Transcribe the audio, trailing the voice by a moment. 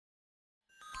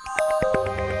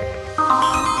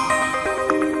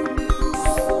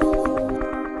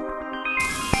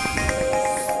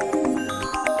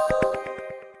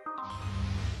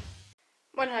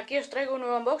aquí os traigo un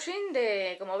nuevo unboxing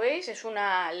de, como veis, es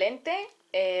una lente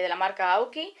de la marca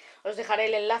Aukey. Os dejaré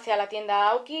el enlace a la tienda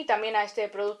Aukey, también a este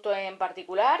producto en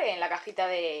particular, en la cajita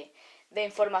de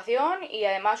información, y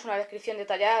además una descripción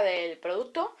detallada del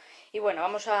producto. Y bueno,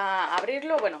 vamos a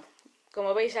abrirlo. Bueno,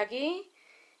 como veis aquí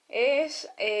es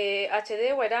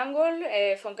HD Wide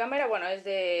Angle Phone Camera. Bueno, es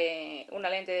de una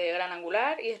lente de gran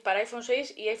angular y es para iPhone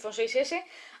 6 y iPhone 6S,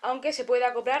 aunque se puede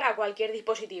acoplar a cualquier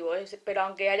dispositivo. Pero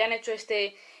aunque hayan hecho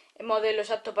este modelo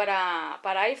exacto para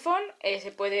iPhone,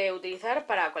 se puede utilizar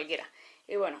para cualquiera.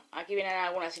 Y bueno, aquí vienen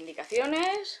algunas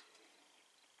indicaciones.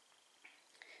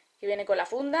 Aquí viene con la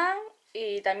funda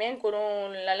y también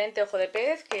con la lente ojo de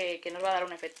pez que nos va a dar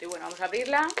un efecto. Y bueno, vamos a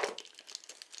abrirla.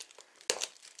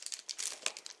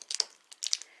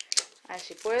 A ver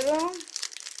si puedo.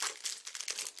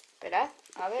 Esperad,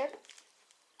 a ver.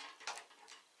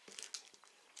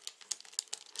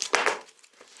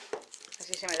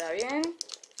 Así se me da bien.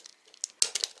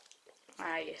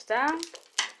 Ahí está.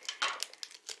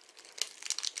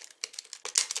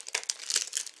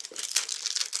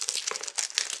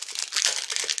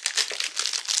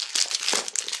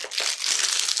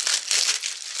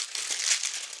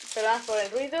 Perdón por el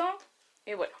ruido.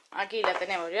 Y bueno, aquí la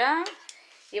tenemos ya.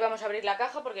 Y vamos a abrir la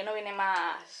caja porque no viene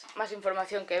más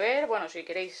información que ver. Bueno, si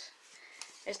queréis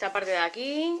esta parte de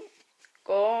aquí,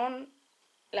 con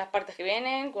las partes que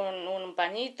vienen, con un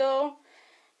pañito,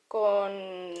 con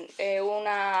un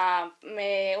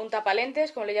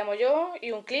tapalentes, como le llamo yo,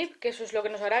 y un clip, que eso es lo que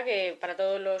nos hará que para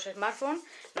todos los smartphones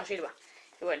nos sirva.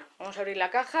 Y bueno, vamos a abrir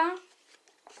la caja.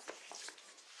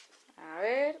 A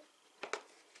ver.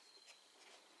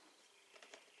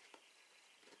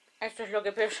 Esto es lo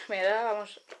que peor se me da.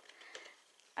 Vamos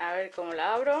a ver cómo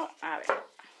la abro. A ver.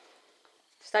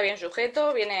 Está bien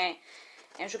sujeto, viene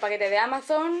en su paquete de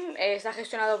Amazon, está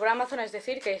gestionado por Amazon, es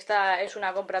decir, que esta es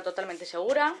una compra totalmente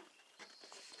segura.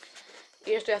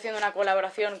 Y yo estoy haciendo una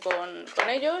colaboración con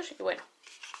ellos. Y bueno,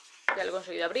 ya lo he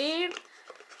conseguido abrir.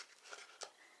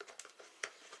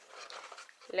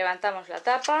 Levantamos la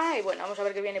tapa y bueno, vamos a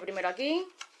ver qué viene primero aquí.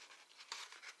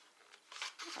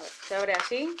 A ver, se abre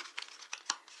así.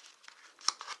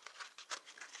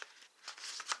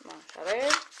 Vamos a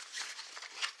ver.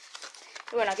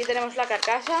 Y bueno, aquí tenemos la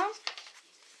carcasa.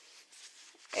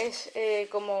 Es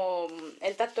como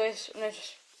el tacto no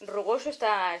es rugoso,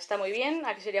 está muy bien.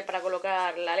 Aquí sería para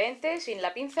colocar la lente sin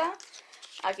la pinza.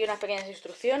 Aquí unas pequeñas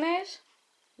instrucciones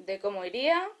de cómo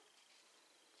iría.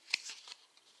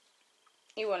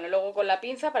 Y bueno, luego con la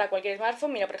pinza para cualquier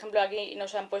smartphone. Mira, por ejemplo, aquí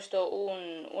nos han puesto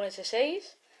un S6,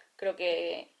 creo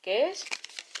que es.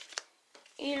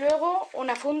 Y luego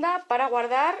una funda para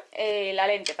guardar la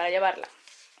lente, para llevarla.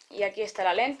 Y aquí está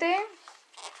la lente.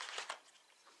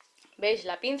 ¿Veis?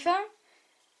 La pinza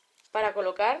para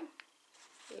colocar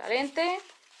la lente.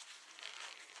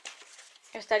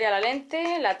 Estaría la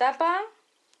lente, la tapa,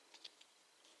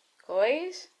 como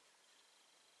veis.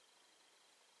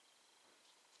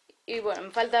 Y bueno,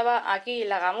 me faltaba aquí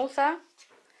la gamuza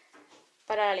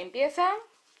para la limpieza,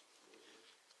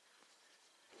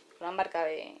 con la marca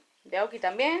de Aukey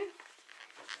también.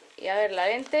 Y a ver la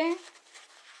lente,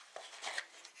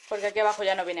 porque aquí abajo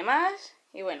ya no viene más.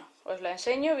 Y bueno, os la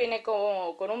enseño, viene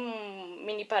con un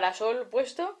mini parasol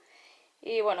puesto.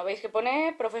 Y bueno, veis que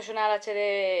pone profesional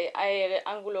HD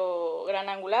Gran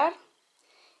Angular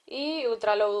y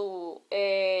ultra low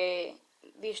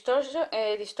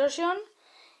distortion.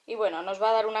 Y bueno, nos va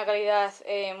a dar una calidad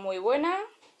muy buena.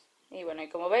 Y bueno, y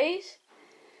como veis,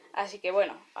 así que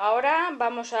bueno, ahora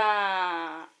vamos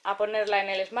a ponerla en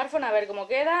el smartphone a ver cómo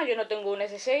queda. Yo no tengo un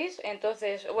S6,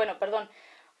 entonces, bueno, perdón,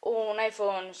 un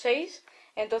iPhone 6,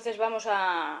 entonces vamos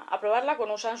a probarla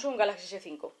con un Samsung Galaxy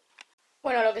S5.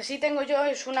 Bueno, lo que sí tengo yo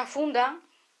es una funda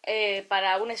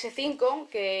para un S5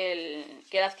 que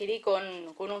la adquirí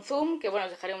con un zoom, que bueno,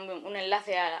 os dejaré un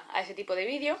enlace a ese tipo de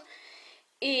vídeo,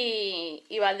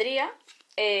 y valdría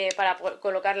para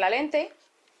colocar la lente.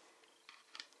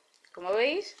 Como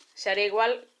veis, se haría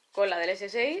igual con la del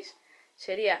S6,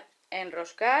 sería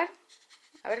enroscar.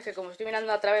 A ver, que como estoy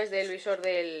mirando a través del visor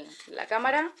de la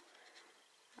cámara,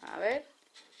 a ver,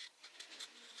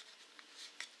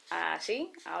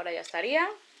 así, ahora ya estaría.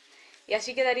 Y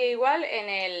así quedaría igual en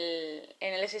el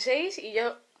S6 y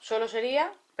yo solo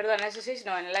sería, perdón, en el S6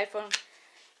 no, en el iPhone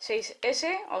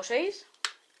 6S o 6.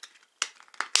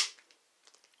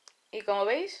 Y como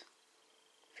veis,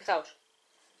 fijaos,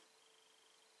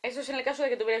 esto es en el caso de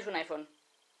que tuvierais un iPhone.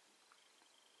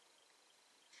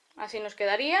 Así nos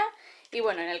quedaría. Y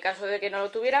bueno, en el caso de que no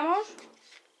lo tuviéramos,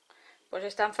 pues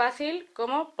es tan fácil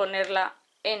como ponerla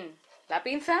en la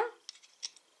pinza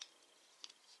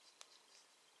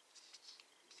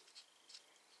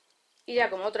Y ya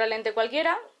como otra lente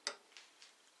cualquiera,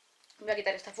 voy a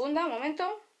quitar esta funda un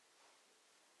momento.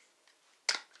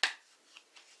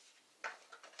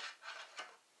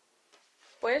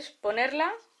 Pues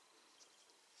ponerla,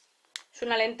 es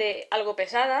una lente algo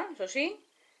pesada, eso sí,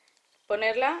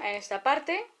 ponerla en esta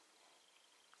parte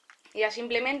y ya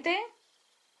simplemente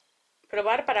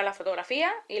probar para la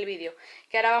fotografía y el vídeo,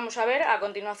 que ahora vamos a ver a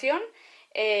continuación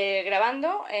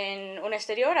grabando en un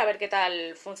exterior a ver qué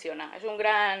tal funciona. Es un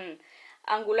gran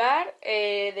angular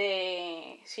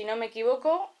si no me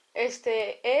equivoco,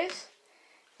 este es,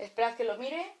 esperad que lo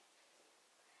mire,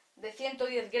 de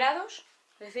 110 grados.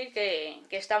 Es decir,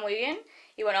 que está muy bien.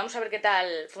 Y bueno, vamos a ver qué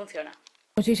tal funciona.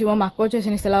 Muchísimos más coches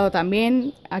en este lado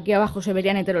también. Aquí abajo se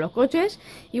verían enteros los coches.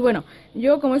 Y bueno,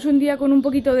 yo como es un día con un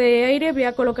poquito de aire, voy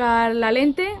a colocar la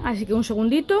lente. Así que un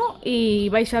segundito y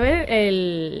vais a ver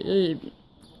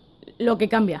lo que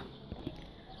cambia.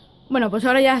 Bueno, pues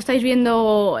ahora ya estáis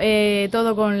viendo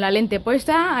todo con la lente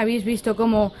puesta. Habéis visto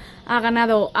cómo ha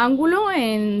ganado ángulo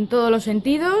en todos los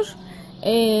sentidos.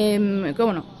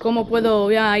 Cómo puedo,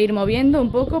 voy a ir moviendo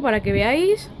un poco para que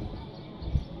veáis.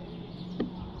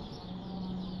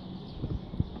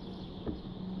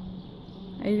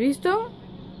 ¿Habéis visto?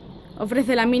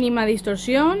 Ofrece la mínima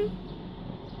distorsión.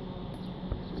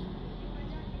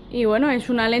 Y bueno, es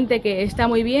una lente que está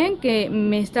muy bien, que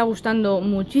me está gustando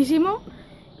muchísimo.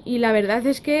 Y la verdad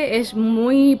es que es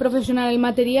muy profesional el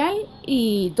material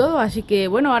y todo, así que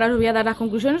bueno, ahora os voy a dar las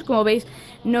conclusiones. Como veis,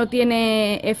 no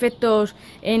tiene efectos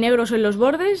negros en los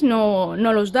bordes, no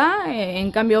los da, en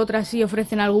cambio otras sí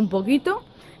ofrecen algún poquito,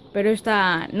 pero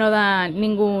esta no da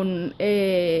ningún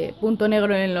punto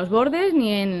negro en los bordes,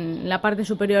 ni en la parte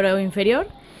superior o inferior.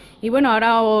 Y bueno,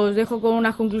 ahora os dejo con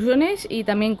unas conclusiones y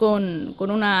también con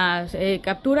unas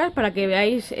capturas para que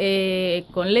veáis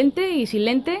con lente y sin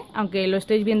lente, aunque lo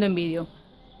estéis viendo en vídeo.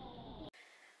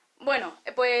 Bueno,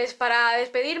 pues para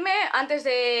despedirme, antes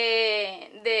de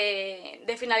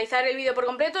finalizar el vídeo por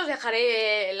completo, os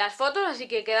dejaré las fotos, así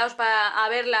que quedaos a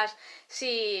verlas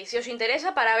si os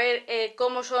interesa, para ver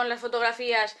cómo son las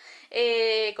fotografías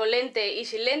con lente y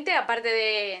sin lente, aparte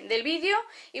del vídeo.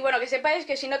 Y bueno, que sepáis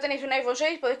que si no tenéis un iPhone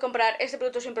 6 podéis comprar este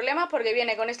producto sin problemas, porque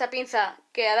viene con esta pinza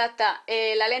que adapta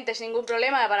la lente sin ningún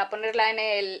problema para ponerla en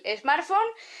el smartphone.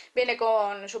 Viene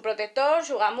con su protector,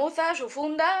 su gamuza, su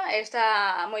funda,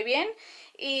 está muy bien.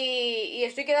 Y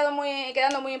estoy quedando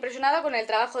muy impresionada con el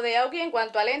trabajo de Aukey en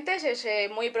cuanto a lentes. Es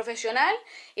muy profesional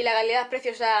y la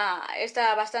calidad-precio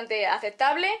está bastante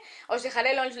aceptable. Os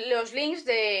dejaré los links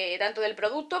tanto del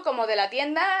producto como de la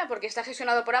tienda, porque está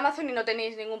gestionado por Amazon y no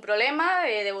tenéis ningún problema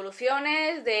de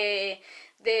devoluciones, de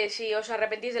si os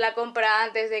arrepentís de la compra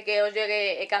antes de que os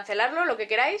llegue cancelarlo, lo que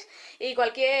queráis. Y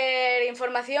cualquier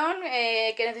información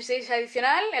que necesitéis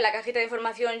adicional, en la cajita de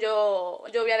información yo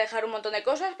voy a dejar un montón de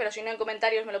cosas, pero si no en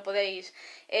comentarios me lo podéis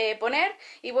poner.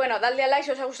 Y bueno, dadle a like si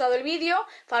os ha gustado el vídeo,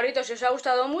 favorito si os ha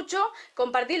gustado mucho,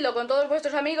 compartidlo con todos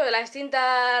vuestros amigos de las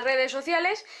distintas redes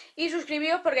sociales y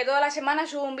suscribíos, porque todas las semanas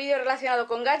subo un vídeo relacionado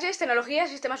con gadgets, tecnología,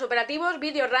 sistemas operativos,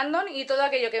 vídeos random y todo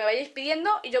aquello que me vayáis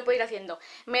pidiendo y yo puedo ir haciendo.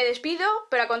 Me despido,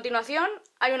 pero a continuación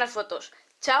hay unas fotos.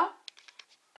 ¡Chao!